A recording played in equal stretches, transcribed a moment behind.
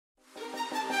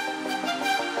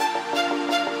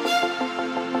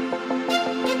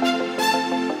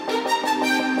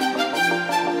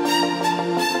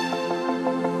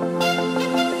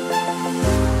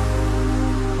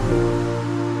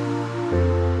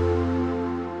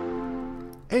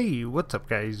Hey, what's up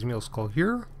guys, Muleskull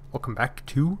here. Welcome back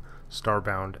to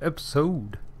Starbound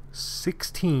episode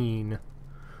 16.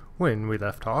 When we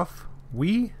left off,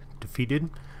 we defeated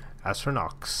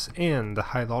Astronox and the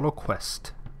High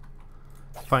Quest.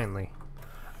 Finally.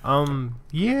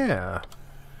 Yeah.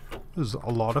 It was a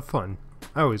lot of fun.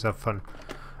 I always have fun.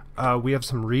 We have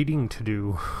some reading to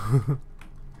do. What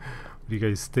do you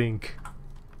guys think?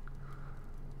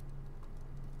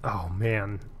 Oh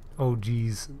man. Oh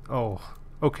geez. Oh.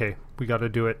 Okay, we gotta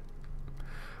do it.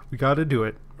 We gotta do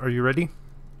it. Are you ready?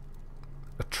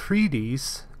 A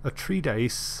treatise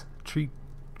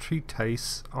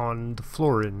on the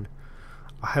Florin.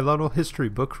 A Hylotl history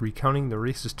book recounting the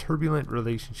race's turbulent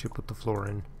relationship with the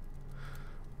Florin.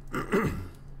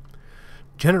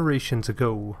 Generations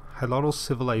ago, Hylotl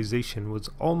civilization was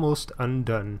almost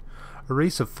undone. A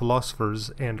race of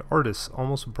philosophers and artists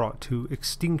almost brought to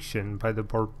extinction by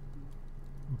the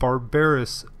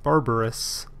barbarous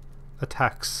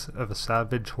attacks of a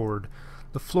savage horde.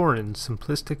 The Florins,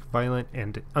 simplistic, violent,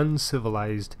 and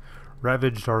uncivilized,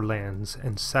 ravaged our lands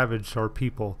and savaged our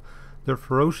people. Their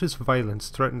ferocious violence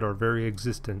threatened our very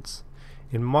existence.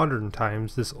 In modern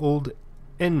times, this old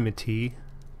enmity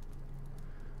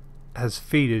has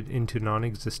faded into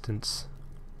non-existence.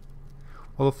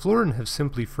 While the Florin have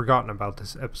simply forgotten about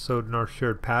this episode in our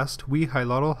shared past, we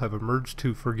Hylotl have managed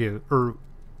to forgive.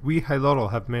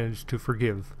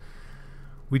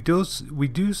 We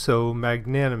do so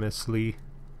magnanimously,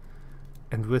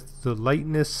 and with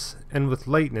lightness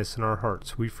in our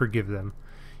hearts we forgive them.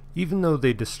 Even though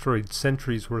they destroyed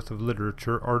centuries worth of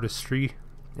literature, artistry,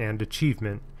 and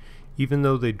achievement, even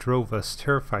though they drove us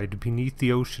terrified beneath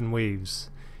the ocean waves,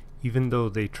 even though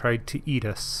they tried to eat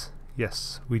us,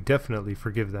 yes, we definitely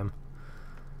forgive them.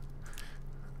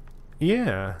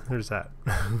 Yeah, there's that.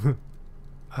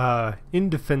 In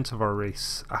defense of our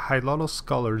race, a Hylotl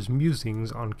scholar's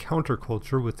musings on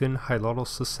counterculture within Hylotl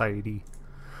society.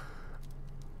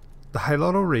 The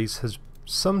Hylotl race has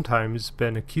sometimes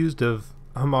been accused of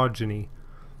homogeny,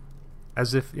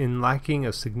 as if in lacking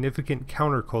a significant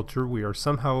counterculture we are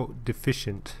somehow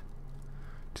deficient.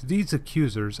 To these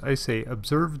accusers I say,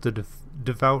 observe the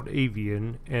devout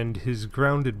avian and his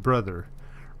grounded brother.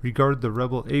 Regard the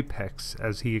rebel apex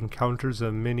as he encounters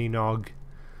a Mininog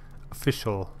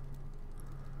official.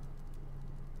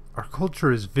 Our culture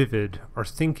is vivid, our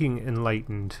thinking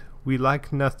enlightened. We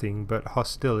lack nothing but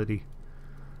hostility.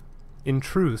 In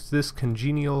truth, this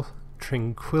congenial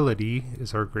tranquility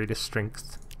is our greatest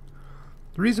strength.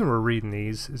 The reason we're reading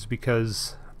these is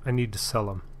because I need to sell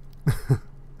them.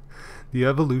 The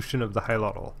evolution of the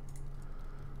Hylotl.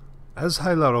 As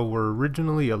Hylotl were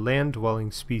originally a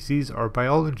land-dwelling species, our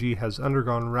biology has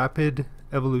undergone rapid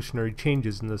evolutionary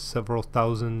changes in the several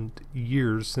thousand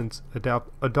years since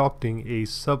adopting a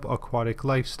subaquatic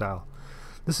lifestyle.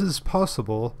 This is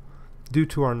possible due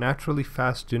to our naturally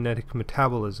fast genetic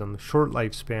metabolism, short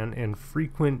lifespan, and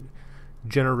frequent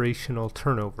generational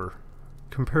turnover,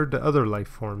 compared to other life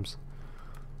forms.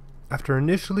 After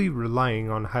initially relying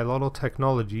on Hylotl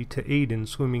technology to aid in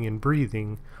swimming and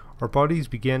breathing, our bodies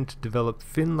began to develop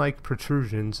fin-like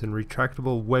protrusions and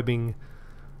retractable webbing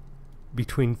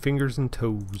between fingers and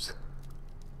toes.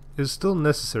 It is still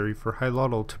necessary for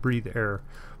Hylotl to breathe air,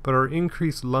 but our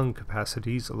increased lung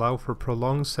capacities allow for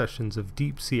prolonged sessions of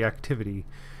deep-sea activity,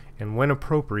 and when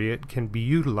appropriate can be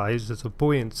utilized as a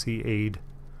buoyancy aid.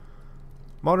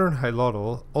 Modern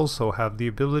Hylotl also have the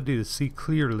ability to see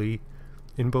clearly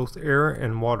in both air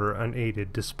and water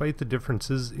unaided, despite the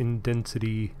differences in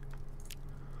density.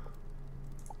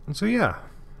 And so yeah,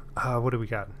 what do we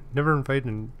got? Never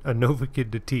invited a Nova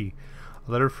kid to tea.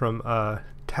 A letter from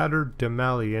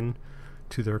Tatterdemalion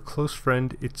to their close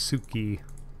friend Itsuki.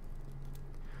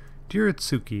 Dear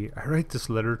Itsuki, I write this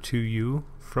letter to you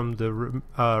from the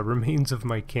remains of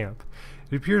my camp.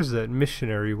 It appears that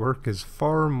missionary work is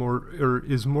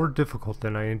more difficult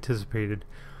than I anticipated.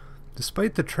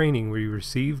 Despite the training we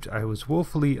received, I was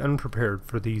woefully unprepared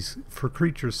for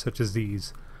creatures such as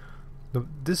these.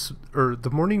 The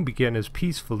morning began as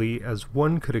peacefully as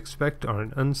one could expect on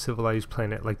an uncivilized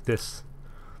planet like this.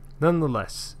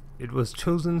 Nonetheless, it was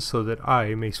chosen so that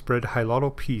I may spread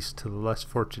Hylotl peace to the less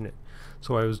fortunate,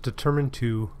 so I was determined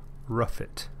to rough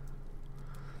it.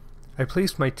 I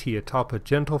placed my tea atop a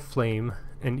gentle flame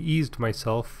and eased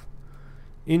myself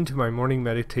into my morning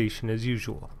meditation as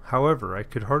usual. However, I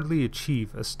could hardly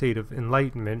achieve a state of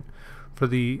enlightenment, for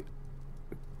the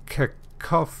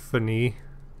cacophony,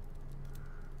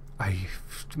 I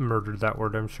murdered that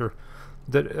word, I'm sure,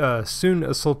 that soon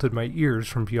assaulted my ears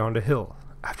from beyond a hill.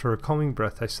 After a calming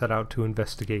breath, I set out to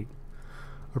investigate.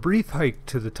 A brief hike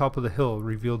to the top of the hill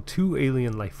revealed two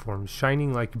alien life forms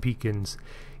shining like beacons,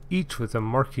 each with a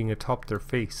marking atop their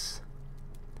face.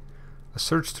 A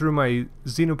search through my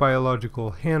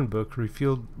xenobiological handbook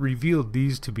revealed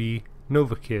these to be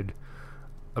Novakid,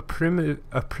 a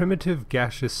primitive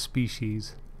gaseous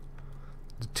species.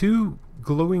 The two,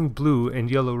 glowing blue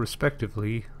and yellow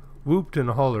respectively, whooped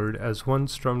and hollered as one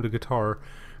strummed a guitar,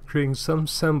 creating some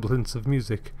semblance of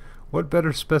music. What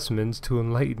better specimens to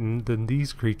enlighten than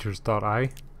these creatures, thought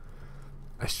I.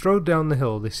 I strode down the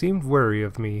hill. They seemed wary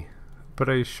of me, but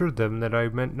I assured them that I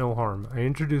meant no harm. I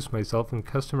introduced myself in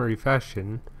customary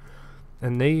fashion,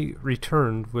 and they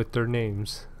returned with their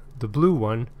names. The blue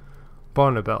one,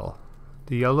 Bonnabel.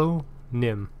 The yellow,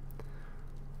 Nim.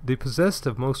 They possessed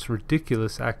a most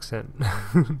ridiculous accent.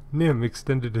 Nim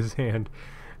extended his hand,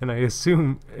 and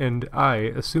I,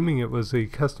 assuming it was a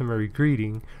customary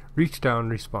greeting, reached out in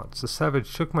response. The savage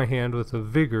shook my hand with a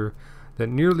vigor that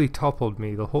nearly toppled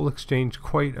me, the whole exchange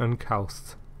quite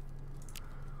uncouth.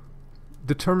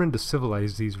 Determined to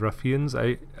civilize these ruffians,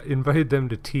 I invited them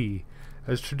to tea,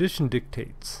 as tradition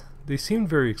dictates. They seemed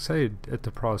very excited at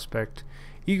the prospect,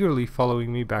 eagerly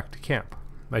following me back to camp.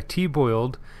 My tea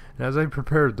boiled, and as I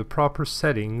prepared the proper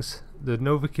settings, the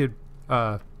Novakid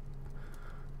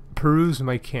perused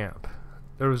my camp.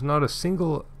 There was not a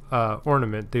single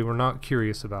ornament they were not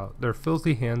curious about. Their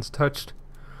filthy hands touched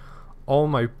all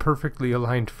my perfectly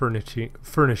aligned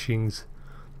furnishings.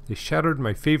 They shattered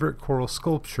my favorite coral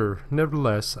sculpture.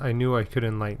 Nevertheless, I knew I could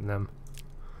enlighten them.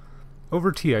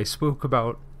 Over tea, I spoke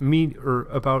about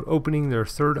opening their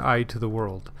third eye to the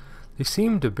world. They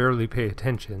seemed to barely pay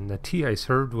attention. The tea I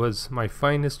served was my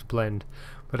finest blend,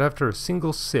 but after a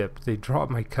single sip, they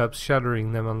dropped my cups,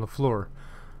 shattering them on the floor.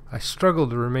 I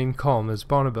struggled to remain calm as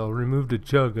Bonnabel removed a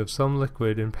jug of some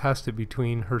liquid and passed it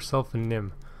between herself and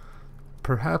Nim.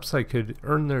 Perhaps I could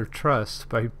earn their trust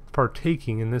by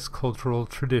partaking in this cultural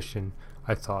tradition,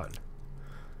 I thought.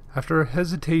 After a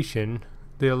hesitation,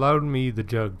 they allowed me the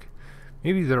jug.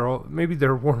 Maybe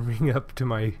they're warming up to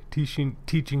my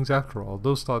teachings after all.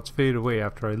 Those thoughts faded away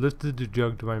after I lifted the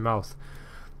jug to my mouth.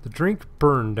 The drink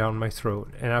burned down my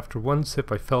throat, and after one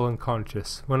sip I fell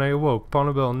unconscious. When I awoke,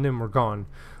 Bonnabel and Nim were gone,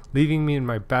 leaving me in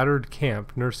my battered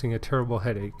camp nursing a terrible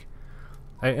headache.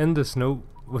 I end this note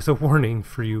with a warning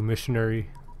for you,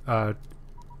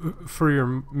 for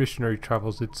your missionary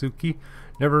travels, Itsuki.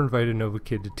 Never invite a Nova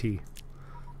kid to tea.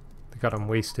 They got him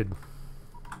wasted.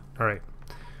 Alright.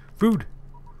 Food!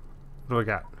 What do I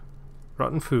got?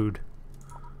 Rotten food.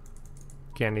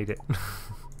 Can't eat it.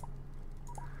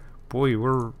 Boy,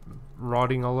 we're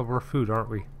rotting all of our food, aren't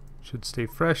we? Should stay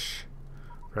fresh.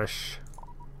 Fresh.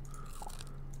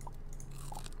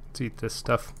 Let's eat this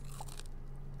stuff.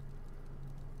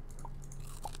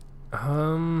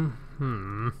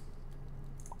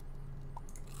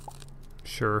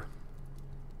 Sure.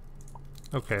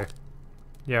 Okay.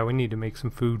 Yeah, we need to make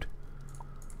some food.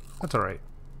 That's alright.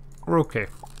 We're okay.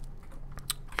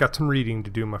 Got some reading to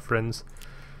do, my friends.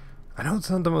 I know it's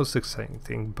not the most exciting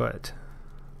thing, but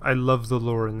I love the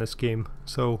lore in this game.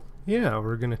 So, yeah,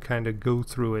 we're gonna kind of go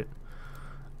through it.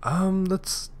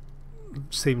 Let's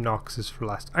save Noxus for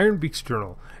last. Ironbeak's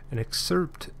Journal. An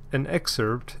excerpt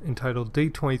entitled Day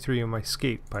 23 of My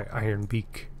Escape by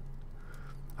Ironbeak.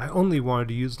 I only wanted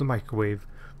to use the microwave.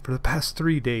 For the past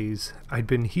 3 days, I'd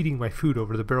been heating my food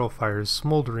over the barrel fires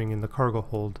smoldering in the cargo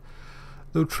hold.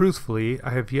 Though truthfully,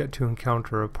 I have yet to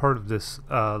encounter a part of this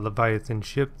Leviathan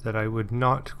ship that I would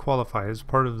not qualify as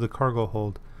part of the cargo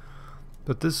hold.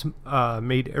 But this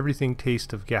made everything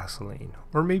taste of gasoline.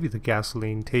 Or maybe the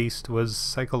gasoline taste was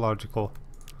psychological.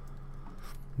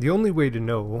 The only way to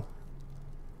know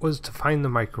was to find the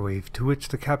microwave, to which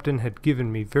the captain had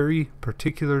given me very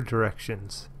particular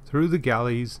directions. Through the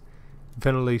galley's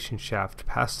ventilation shaft,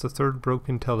 past the third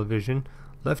broken television,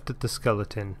 left at the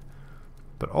skeleton.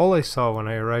 But all I saw when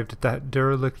I arrived at that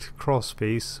derelict crawl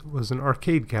space was an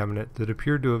arcade cabinet that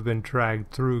appeared to have been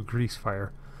dragged through a grease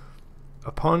fire.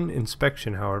 Upon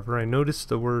inspection, however, I noticed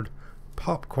the word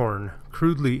popcorn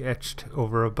crudely etched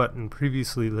over a button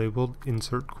previously labeled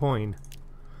Insert Coin.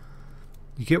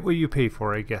 You get what you pay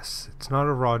for, I guess. It's not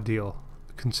a raw deal.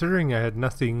 Considering I had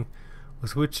nothing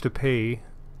with which to pay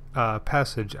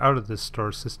passage out of this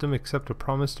star system except a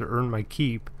promise to earn my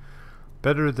keep,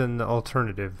 better than the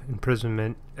alternative,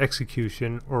 imprisonment,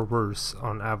 execution, or worse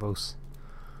on Avos.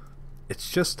 It's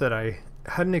just that I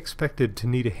hadn't expected to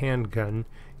need a handgun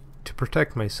to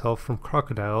protect myself from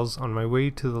crocodiles on my way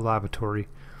to the lavatory.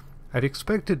 I'd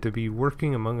expected to be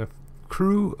working among a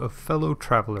crew of fellow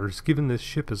travelers, given this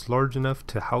ship is large enough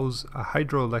to house a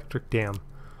hydroelectric dam.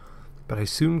 But I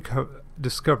soon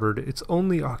discovered its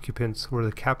only occupants were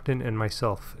the captain and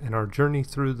myself, and our journey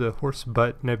through the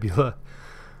Horsebutt Nebula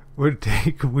would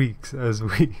take weeks as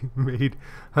we made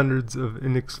hundreds of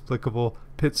inexplicable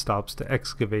pit stops to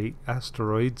excavate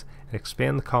asteroids and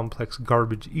expand the complex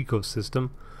garbage ecosystem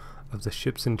of the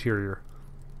ship's interior.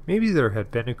 Maybe there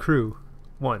had been a crew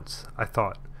once, I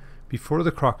thought, before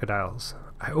the crocodiles.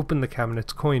 I opened the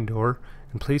cabinet's coin door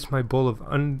and placed my bowl of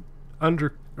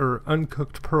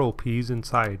uncooked pearl peas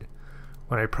inside.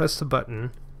 When I pressed the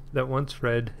button that once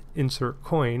read "Insert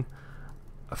Coin,"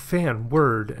 a fan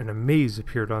whirred and a maze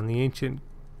appeared on the ancient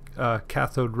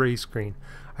cathode ray screen.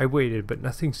 I waited, but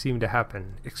nothing seemed to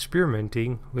happen.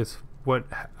 Experimenting with what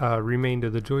remained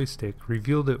of the joystick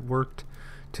revealed it worked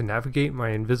to navigate my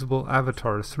invisible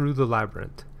avatar through the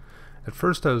labyrinth. At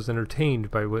first I was entertained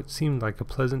by what seemed like a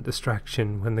pleasant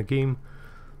distraction when the game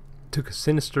took a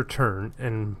sinister turn,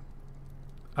 and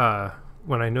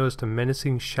when I noticed a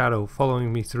menacing shadow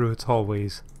following me through its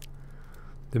hallways.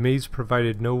 The maze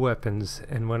provided no weapons,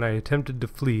 and when I attempted to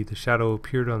flee, the shadow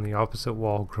appeared on the opposite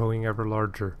wall, growing ever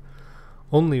larger.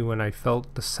 Only when I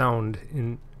felt the sound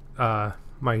in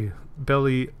my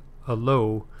belly, a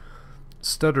low,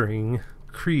 stuttering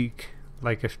creak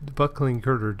like a buckling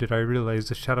girder, did I realize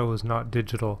the shadow was not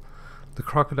digital. The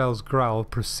crocodile's growl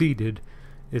preceded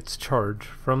its charge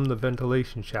from the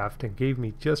ventilation shaft and gave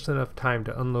me just enough time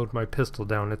to unload my pistol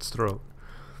down its throat.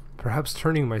 Perhaps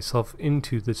turning myself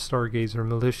into the Stargazer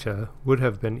militia would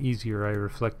have been easier, I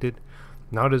reflected.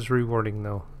 Not as rewarding,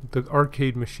 though. The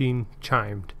arcade machine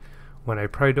chimed. When I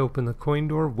pried open the coin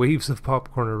door, waves of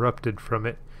popcorn erupted from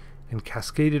it and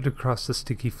cascaded across the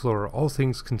sticky floor. All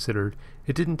things considered,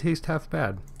 it didn't taste half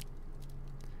bad.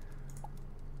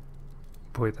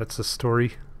 Boy, that's a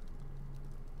story.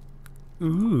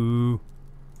 Ooh.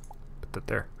 Put that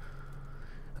there.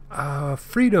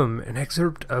 Freedom, an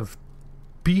excerpt of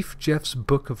Beef Jeff's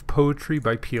Book of Poetry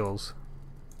by Peels.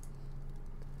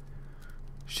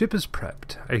 Ship is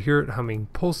prepped. I hear it humming.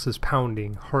 Pulse is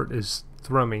pounding. Heart is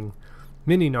thrumming.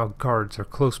 Mininog guards are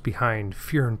close behind.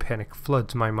 Fear and panic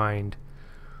floods my mind.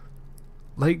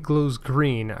 Light glows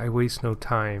green. I waste no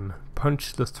time.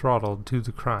 Punch the throttle. Do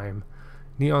the crime.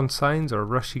 Neon signs are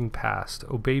rushing past.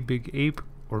 Obey Big Ape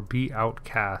or be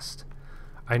outcast.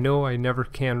 I know I never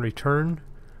can return,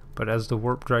 but as the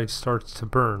warp drive starts to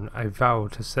burn, I vow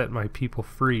to set my people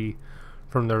free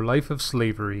from their life of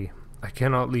slavery. I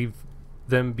cannot leave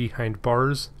them behind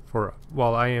bars, for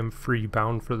while I am free,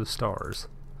 bound for the stars.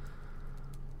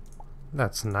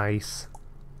 That's nice.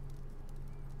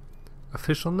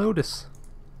 Official notice.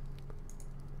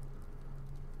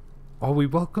 While we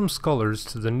welcome scholars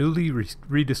to the newly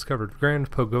rediscovered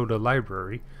Grand Pagoda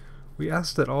Library, we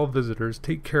ask that all visitors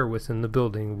take care within the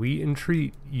building. We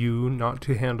entreat you not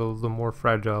to handle the more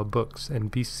fragile books,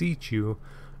 and beseech you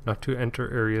not to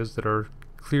enter areas that are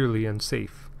clearly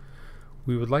unsafe.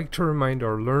 We would like to remind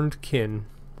our learned kin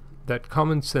that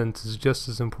common sense is just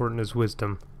as important as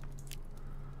wisdom.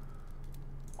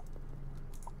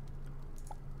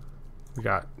 We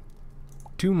got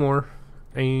 2 more,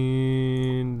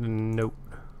 and a note,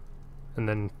 and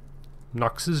then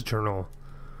Knox's journal.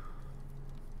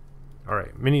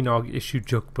 Alright, Mininog issued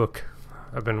joke book.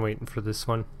 I've been waiting for this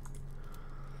one.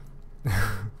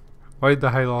 Why did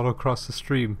the Hylotl cross the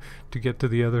stream to get to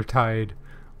the other tide?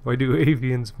 Why do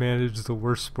avians manage the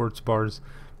worst sports bars?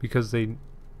 Because they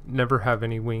never have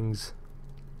any wings.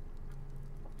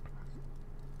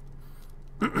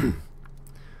 I'm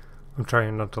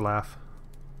trying not to laugh.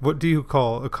 What do you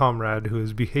call a comrade who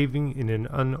is behaving in an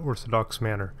unorthodox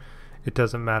manner? It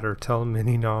doesn't matter, tell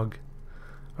Mininog.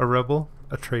 A rebel,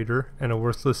 a traitor, and a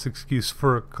worthless excuse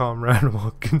for a comrade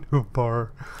walk into a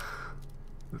bar.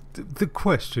 The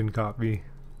question got me.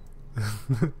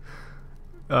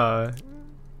 Oh,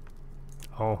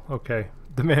 okay.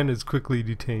 The man is quickly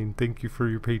detained. Thank you for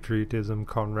your patriotism,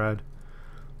 comrade.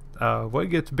 What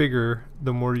gets bigger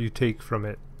the more you take from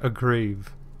it? A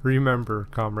grave. Remember,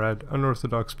 comrade,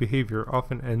 unorthodox behavior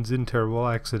often ends in terrible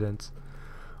accidents.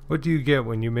 What do you get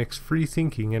when you mix free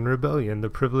thinking and rebellion, the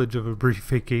privilege of a brief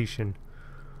vacation?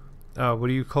 What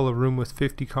do you call a room with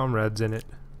 50 comrades in it?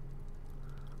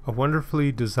 A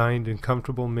wonderfully designed and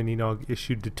comfortable Mininog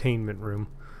issued detainment room.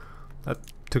 That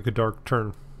took a dark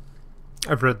turn.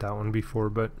 I've read that one before,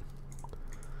 but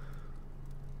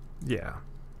yeah.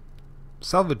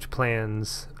 Salvage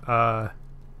plans.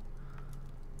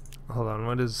 Hold on,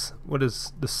 what is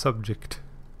the subject?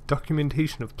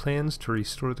 Documentation of plans to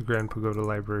restore the Grand Pagoda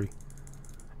Library.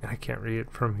 And I can't read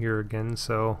it from here again,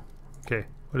 so okay,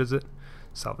 what is it?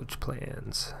 Salvage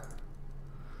plans.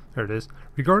 There it is.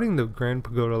 Regarding the Grand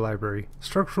Pagoda Library,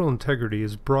 structural integrity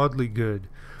is broadly good.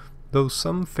 though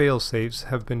some failsafes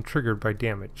have been triggered by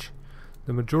damage.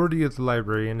 The majority of the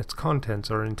library and its contents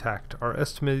are intact. Our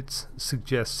estimates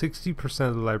suggest 60%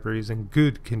 of the library is in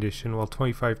good condition while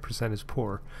 25% is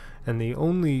poor, and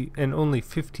only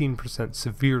 15%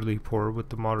 severely poor. With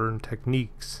the modern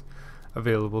techniques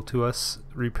available to us,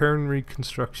 repair and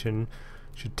reconstruction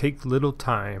should take little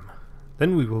time.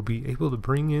 Then we will be able to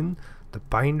bring in the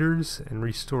binders and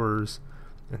restorers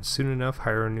and soon enough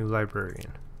hire a new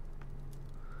librarian.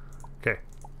 Okay.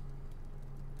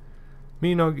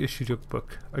 Meenog issued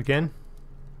book. Again?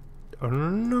 Oh,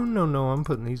 no, I'm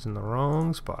putting these in the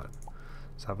wrong spot.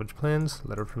 Salvage plans,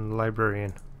 letter from the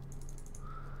librarian.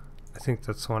 I think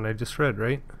that's the one I just read,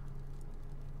 right?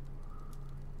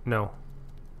 No.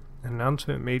 An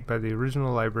announcement made by the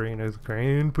original librarian of the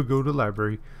Grand Pagoda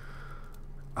Library.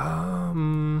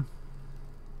 Letter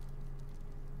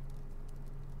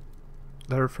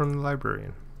from the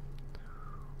librarian.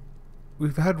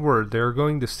 We've had word they are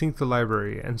going to sink the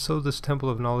library, and so this temple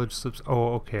of knowledge slips.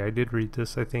 Oh, okay, I did read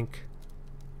this, I think.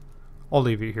 I'll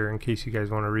leave it here in case you guys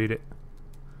want to read it.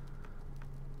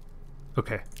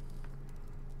 Okay.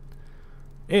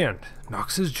 And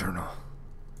Knox's journal.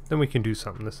 Then we can do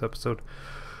something this episode.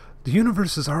 The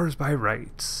universe is ours by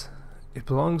rights. It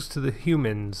belongs to the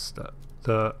humans.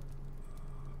 The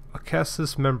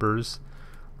Acasis members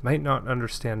might not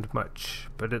understand much,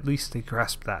 but at least they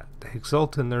grasp that. They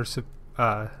exult in their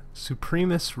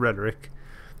supremacist rhetoric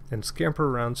and scamper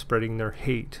around spreading their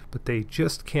hate, but they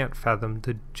just can't fathom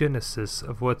the genesis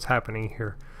of what's happening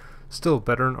here. Still,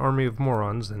 better an army of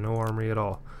morons than no army at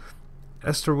all.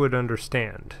 Esther would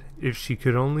understand, if she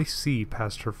could only see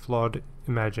past her flawed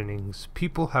imaginings.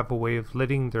 People have a way of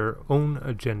letting their own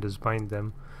agendas bind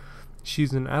them.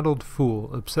 She's an addled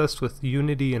fool, obsessed with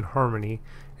unity and harmony,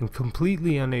 and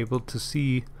completely unable to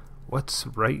see what's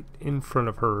right in front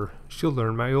of her. She'll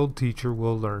learn. My old teacher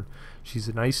will learn. She's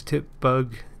an ice-tip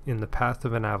bug in the path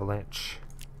of an avalanche.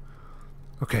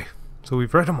 Okay, so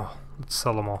we've read them all. Let's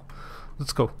sell them all.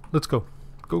 Let's go. Let's go.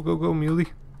 Go, go, go, Muley.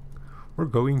 We're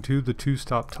going to the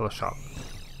two-stop teleshop.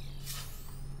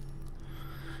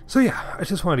 So yeah, I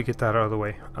just wanted to get that out of the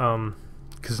way.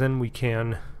 Because then we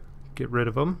can get rid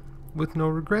of them with no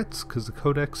regrets, because the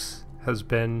codex has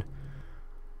been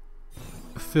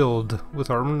filled with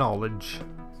our knowledge.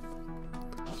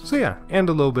 So yeah, and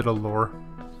a little bit of lore.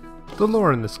 The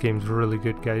lore in this game is really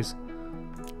good, guys.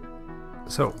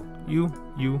 So, you,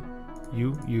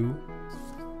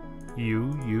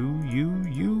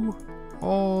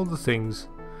 all the things.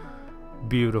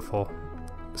 Beautiful.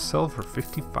 Sell for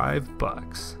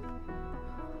 $55.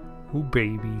 Ooh,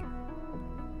 baby.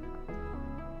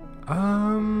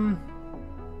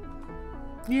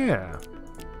 Yeah.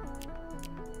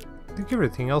 I think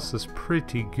everything else is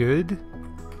pretty good.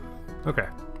 Okay,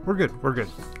 we're good, we're good.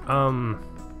 How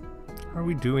are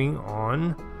we doing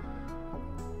on...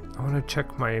 I want to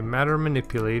check my matter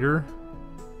manipulator.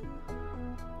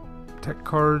 Tech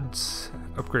cards,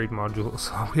 upgrade modules.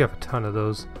 Oh, we have a ton of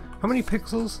those. How many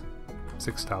pixels?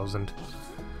 6,000.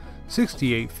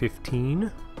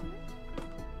 6815.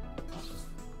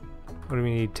 What do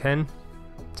we need? 10?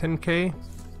 10k?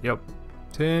 Yep,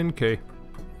 10k.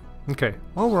 Okay,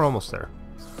 well, we're almost there.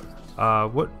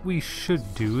 What we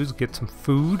should do is get some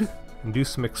food and do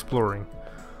some exploring.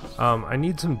 I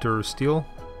need some Durasteel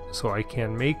so I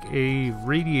can make a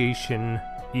radiation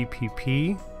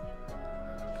EPP.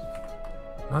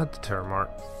 Not the Terramart.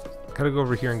 Gotta go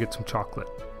over here and get some chocolate.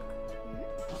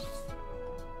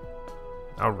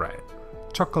 Alright.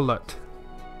 Chocolate.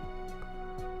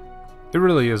 It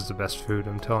really is the best food,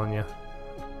 I'm telling you.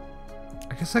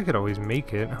 I guess I could always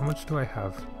make it. How much do I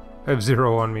have? I have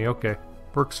 0 on me. Okay.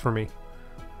 Works for me.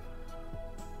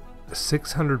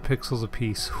 600 pixels a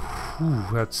piece. Whew,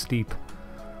 that's steep.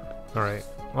 Alright.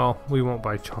 Well, we won't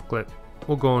buy chocolate.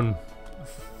 We'll go and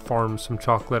farm some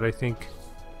chocolate, I think.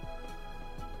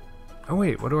 Oh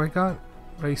wait, what do I got?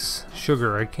 Rice,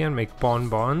 sugar. I can make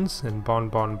bonbons and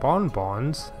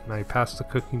bonbons. And I pass the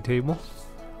cooking table.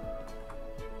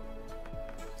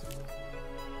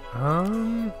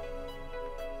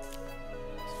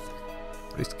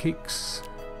 Rice cakes.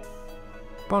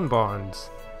 Bonbons.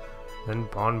 Then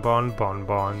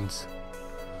bonbons.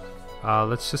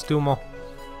 Let's just do them all.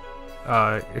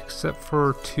 Except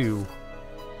for 2.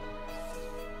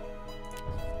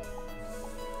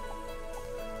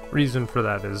 Reason for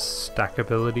that is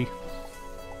stackability.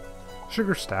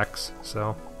 Sugar stacks,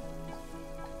 so.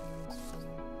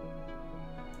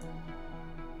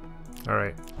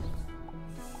 Alright.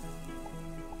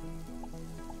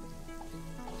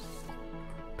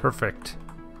 Perfect.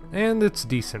 And it's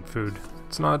decent food.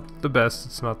 It's not the best,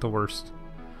 it's not the worst.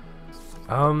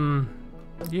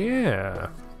 Yeah.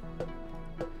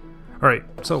 Alright,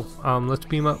 so, let's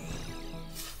beam up.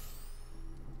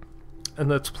 And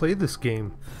let's play this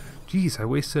game. Jeez, I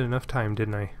wasted enough time,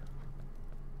 didn't I?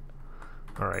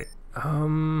 Alright,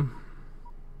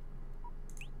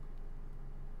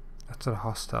 that's a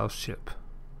hostile ship.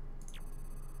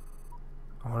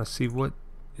 I want to see what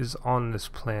is on this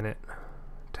planet.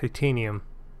 Titanium.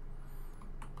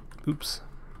 Oops.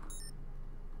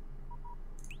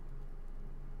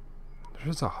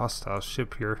 There's a hostile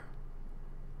ship here.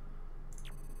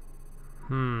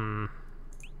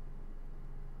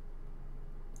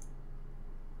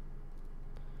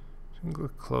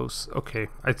 Look close. Okay,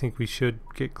 I think we should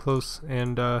get close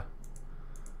and oh,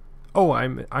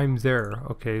 I'm there.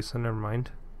 Okay, so never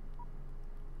mind.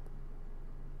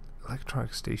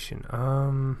 Electronic station.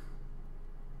 Or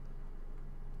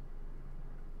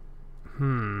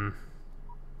am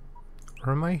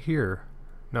I here?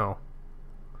 No.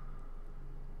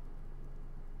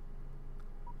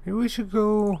 Maybe we should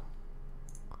go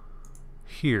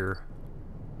here.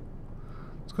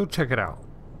 Let's go check it out.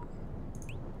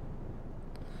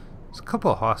 There's a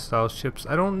couple of hostile ships.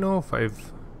 I don't know if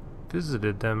I've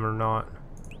visited them or not.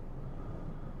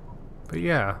 But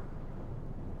yeah.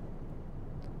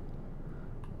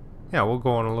 Yeah, we'll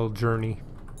go on a little journey.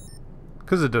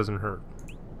 Because it doesn't hurt.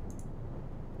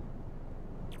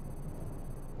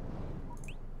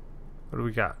 What do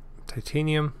we got?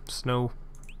 Titanium, snow.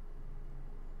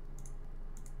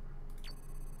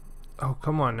 Oh,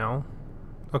 come on now.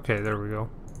 Okay, there we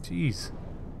go. Jeez.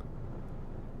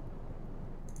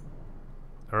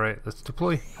 Alright, let's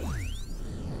deploy.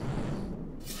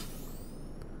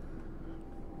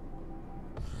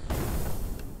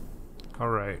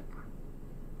 Alright.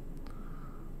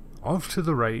 Off to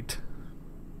the right.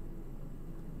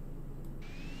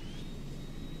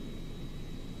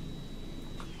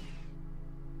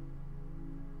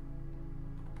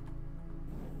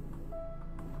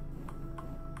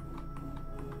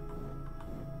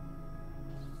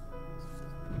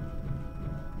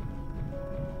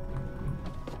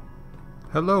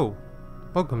 Hello,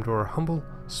 welcome to our humble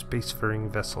spacefaring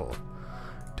vessel.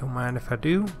 Don't mind if I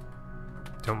do.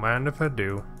 Don't mind if I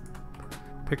do.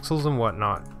 Pixels and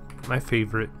whatnot, my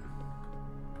favorite.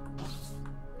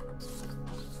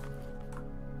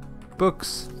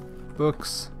 Books,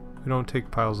 books. We don't take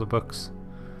piles of books.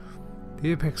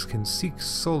 The apex can seek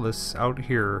solace out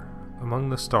here among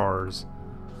the stars.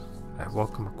 I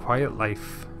welcome a quiet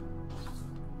life.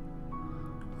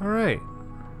 Alright.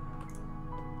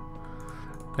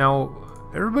 Now,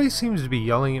 everybody seems to be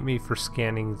yelling at me for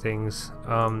scanning things.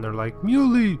 They're like,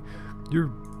 Muley, you're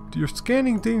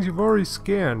scanning things you've already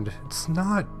scanned. It's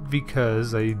not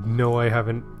because I know I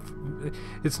haven't...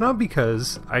 It's not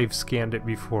because I've scanned it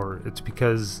before. It's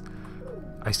because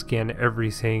I scan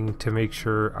everything to make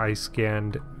sure I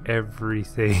scanned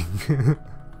everything.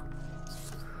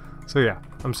 So yeah,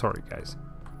 I'm sorry guys.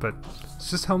 But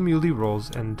it's just how Muley rolls,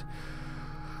 and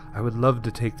I would love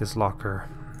to take this locker.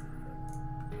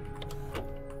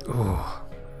 Oh.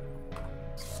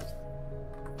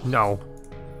 No.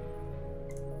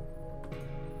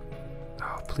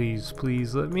 Oh, please,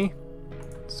 please let me.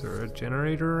 Is there a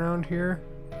generator around here?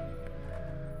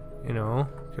 You know,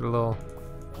 get a little...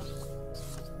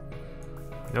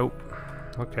 Nope.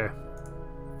 Okay.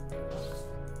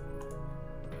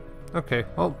 Okay,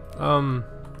 well,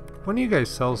 when do you guys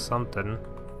sell something?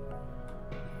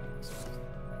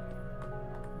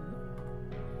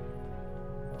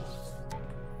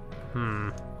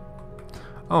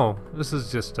 Oh, this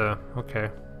is just okay.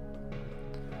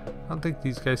 I don't think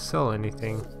these guys sell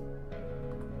anything.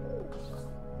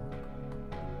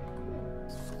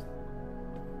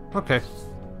 Okay.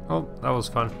 Oh, that was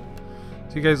fun.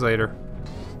 See you guys later.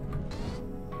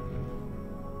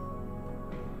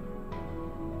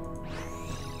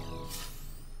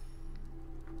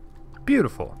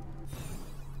 Beautiful.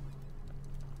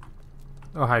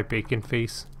 Oh, hi, Bacon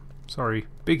Face. Sorry,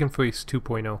 Bacon Face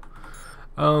 2.0.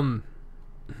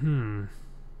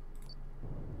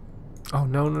 Oh,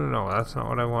 no, that's not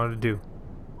what I wanted to do.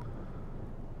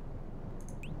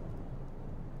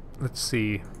 Let's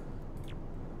see.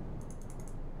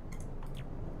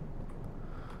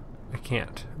 I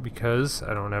can't, because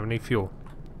I don't have any fuel.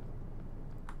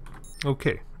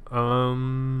 Okay,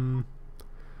 one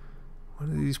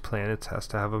of these planets has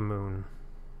to have a moon.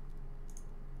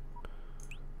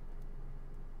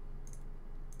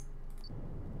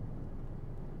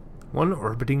 One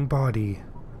orbiting body.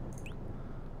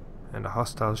 And a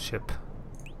hostile ship.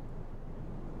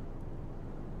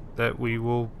 That we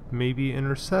will maybe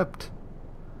intercept.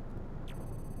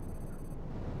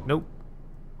 Nope.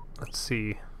 Let's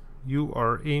see. You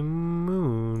are a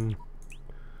moon.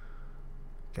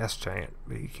 Gas giant,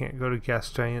 but you can't go to gas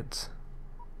giants.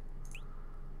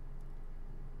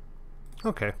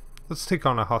 Okay, let's take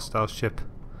on a hostile ship.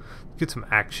 Get some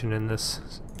action in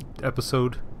this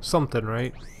episode. Something,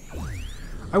 right?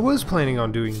 I was planning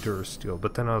on doing Durasteel,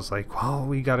 but then I was like, well,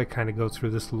 we gotta kind of go through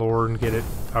this lore and get it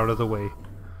out of the way.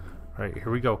 Alright,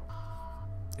 here we go.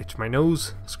 Itch my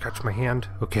nose, scratch my hand.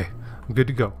 Okay, I'm good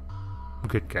to go. I'm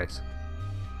good, guys.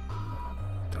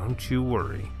 Don't you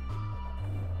worry.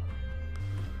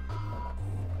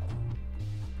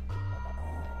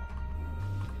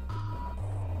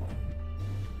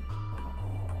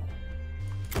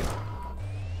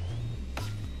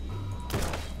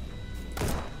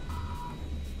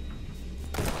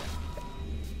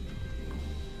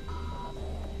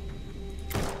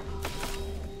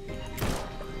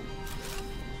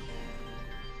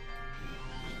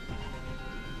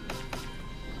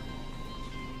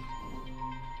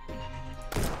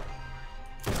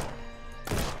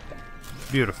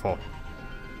 Beautiful.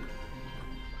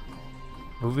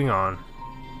 Moving on.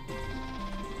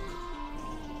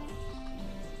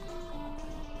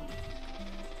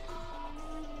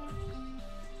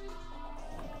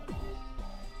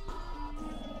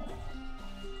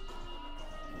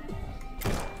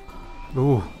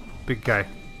 Ooh, big guy.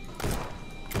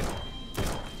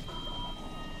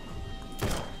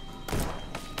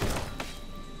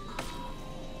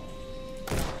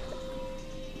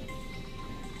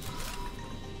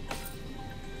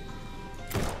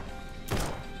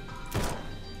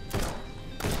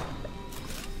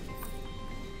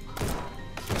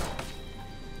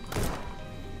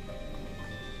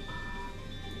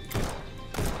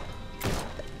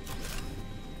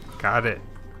 Got it.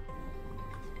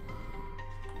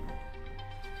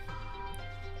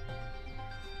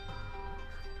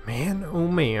 Man, oh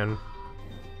man.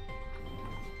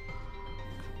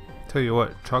 Tell you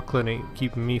what, chocolate ain't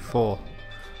keeping me full.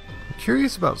 I'm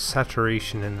curious about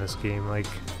saturation in this game. Like,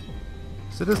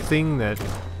 is it a thing that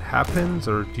happens,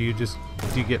 or do you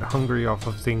get hungry off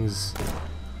of things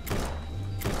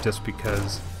just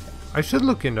because? I should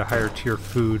look into higher tier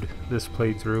food this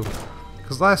playthrough.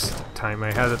 Because last time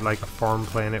I had it like a farm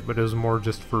planet, but it was more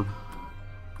just for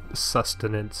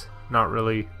sustenance, not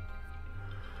really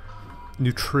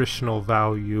nutritional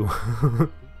value. I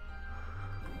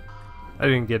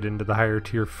didn't get into the higher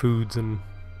tier foods and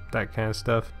that kind of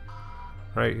stuff.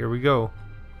 Right, here we go.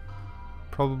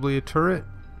 Probably a turret.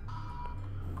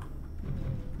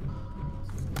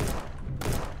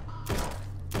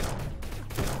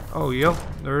 Oh, yep,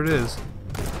 there it is.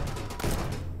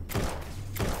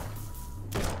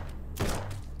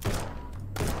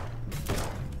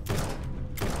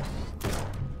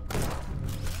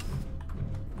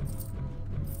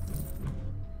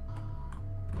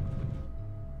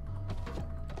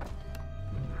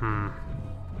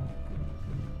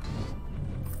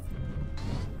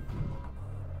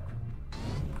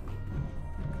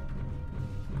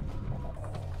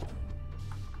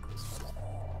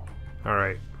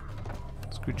 Alright.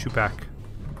 Scoot you back.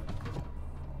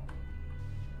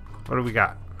 What do we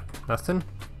got? Nothing?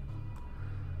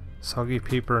 Soggy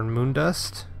paper and moon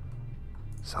dust?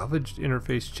 Salvaged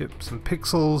interface chips and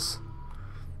pixels.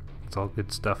 It's all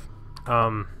good stuff.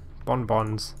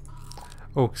 Bonbons.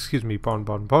 Oh, excuse me,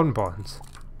 bonbons.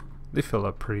 They fill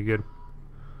up pretty good.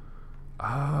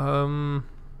 Go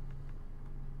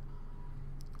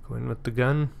in with the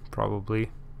gun? Probably.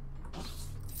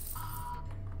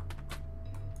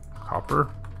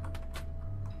 Copper.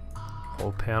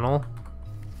 Whole panel.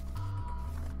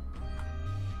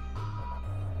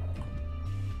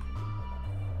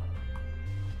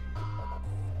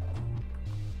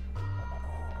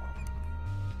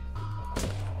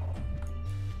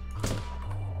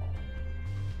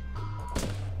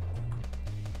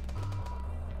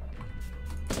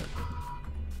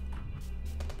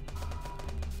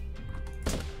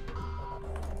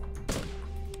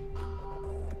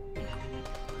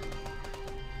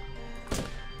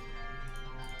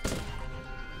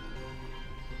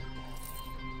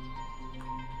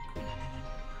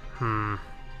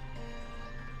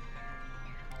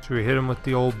 Should we hit him with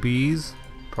the old bees?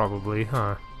 Probably,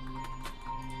 huh?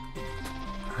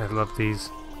 I love these.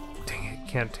 Dang it,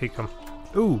 can't take them.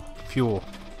 Ooh, fuel.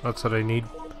 That's what I need.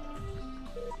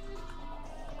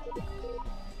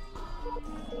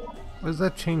 What is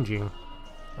that changing?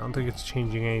 I don't think it's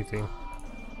changing anything.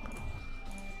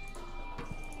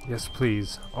 Yes,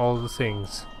 please. All the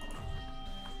things.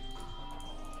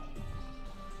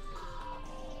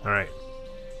 Alright.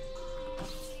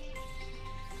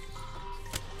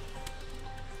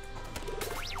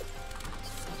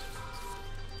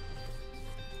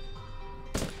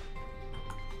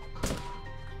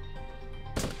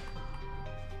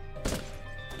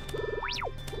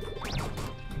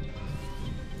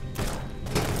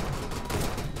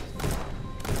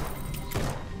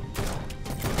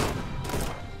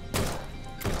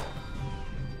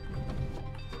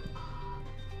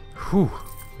 Whew,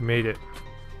 we made it.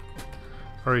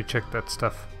 Already checked that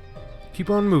stuff. Keep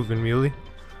on moving, Muley.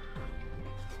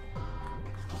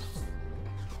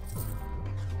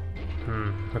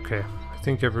 Okay. I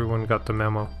think everyone got the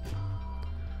memo.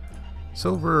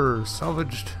 Silver,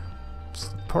 salvaged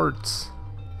parts,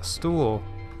 a stool,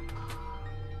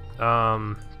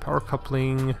 power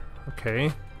coupling,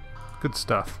 okay, good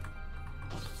stuff.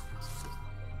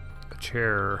 A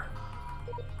chair.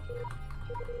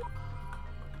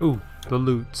 Ooh, the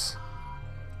loots.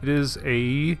 It is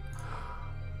a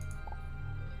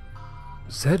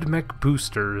Z-Mech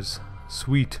boosters.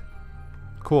 Sweet.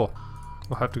 Cool.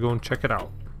 We'll have to go and check it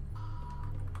out.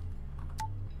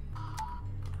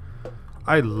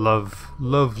 I love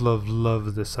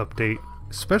this update,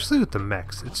 especially with the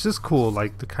mechs. It's just cool,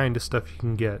 like the kind of stuff you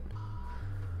can get.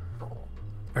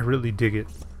 I really dig it.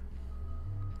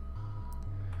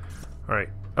 Alright,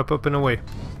 up and away.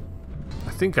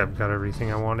 I think I've got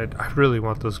everything I wanted. I really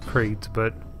want those crates,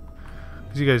 but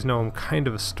as you guys know, I'm kind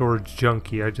of a storage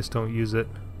junkie. I just don't use it.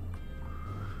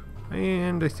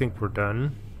 And I think we're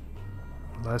done.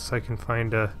 Unless I can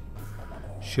find a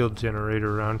shield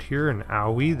generator around here, and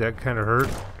owie, that kind of hurt.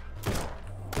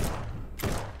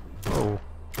 Oh,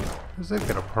 does that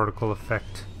get a particle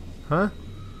effect? Huh?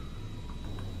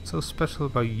 What's so special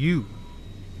about you?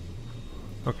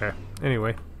 Okay,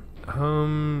 anyway.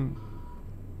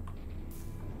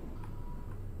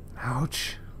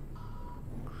 Ouch.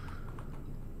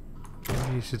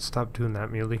 Maybe you should stop doing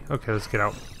that, Muley. Okay, let's get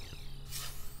out.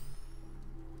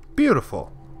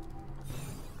 Beautiful.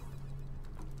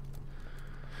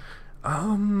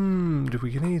 Did we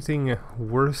get anything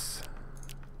worth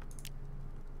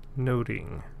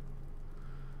noting?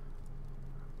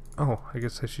 Oh, I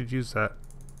guess I should use that.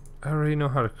 I already know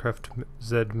how to craft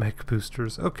Z-Mech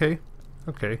boosters. Okay,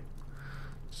 okay.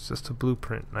 It's just a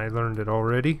blueprint, and I learned it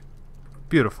already.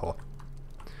 Beautiful.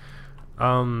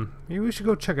 Maybe we should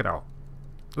go check it out.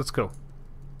 Let's go.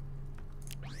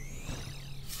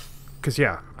 Because,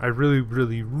 yeah, I really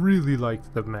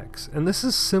like the mechs. And this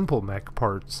is simple mech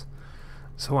parts.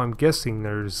 So I'm guessing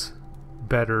there's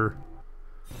better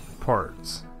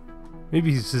parts.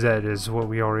 Maybe Z is what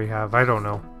we already have. I don't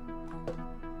know.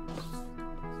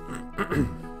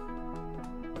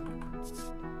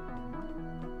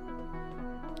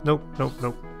 Nope.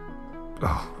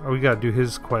 Oh, we gotta do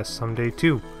his quest someday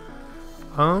too.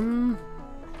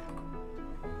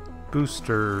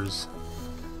 Boosters.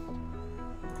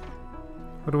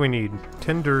 What do we need?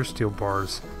 10 Durasteel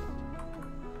bars.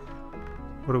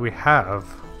 What do we have?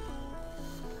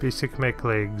 Basic mech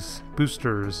legs.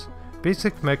 Boosters.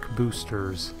 Basic mech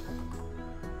boosters.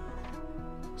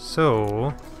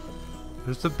 So,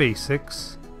 there's the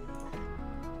basics.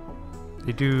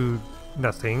 They do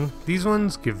nothing. These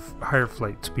ones give higher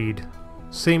flight speed.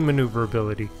 Same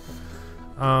maneuverability.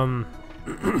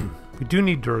 We do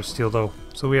need Durasteel though,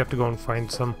 so we have to go and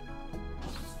find some.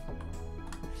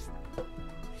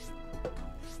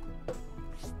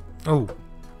 Oh,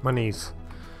 my knees.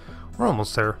 We're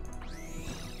almost there.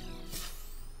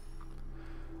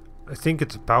 I think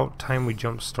it's about time we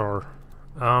jump star.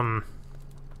 I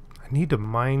need to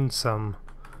mine some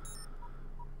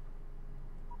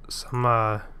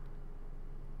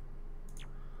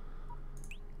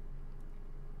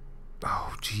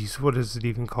oh geez, what is it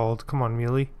even called? Come on,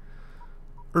 Muley.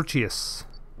 Urchius.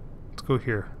 Let's go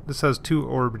here. This has 2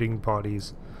 orbiting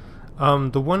bodies.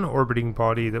 The one orbiting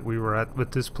body that we were at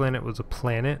with this planet was a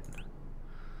planet.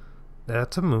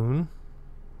 That's a moon.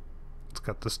 It's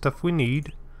got the stuff we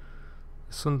need.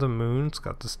 This one's a moon. It's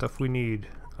got the stuff we need.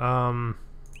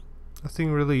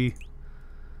 Nothing really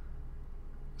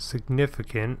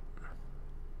significant.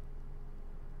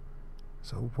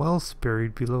 So wealth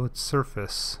buried below its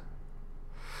surface.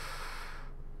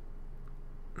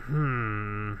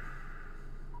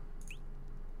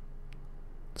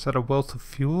 Is that a wealth of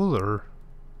fuel or?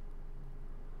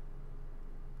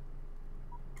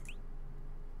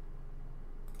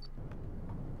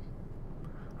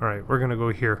 Alright, we're gonna go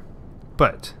here.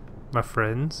 But, my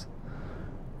friends,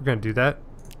 we're gonna do that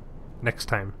next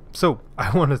time. So,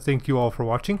 I want to thank you all for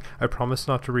watching. I promise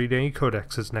not to read any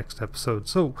codexes next episode.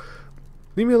 So,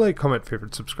 leave me a like, comment,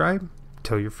 favorite, subscribe,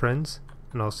 tell your friends,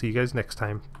 and I'll see you guys next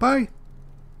time. Bye!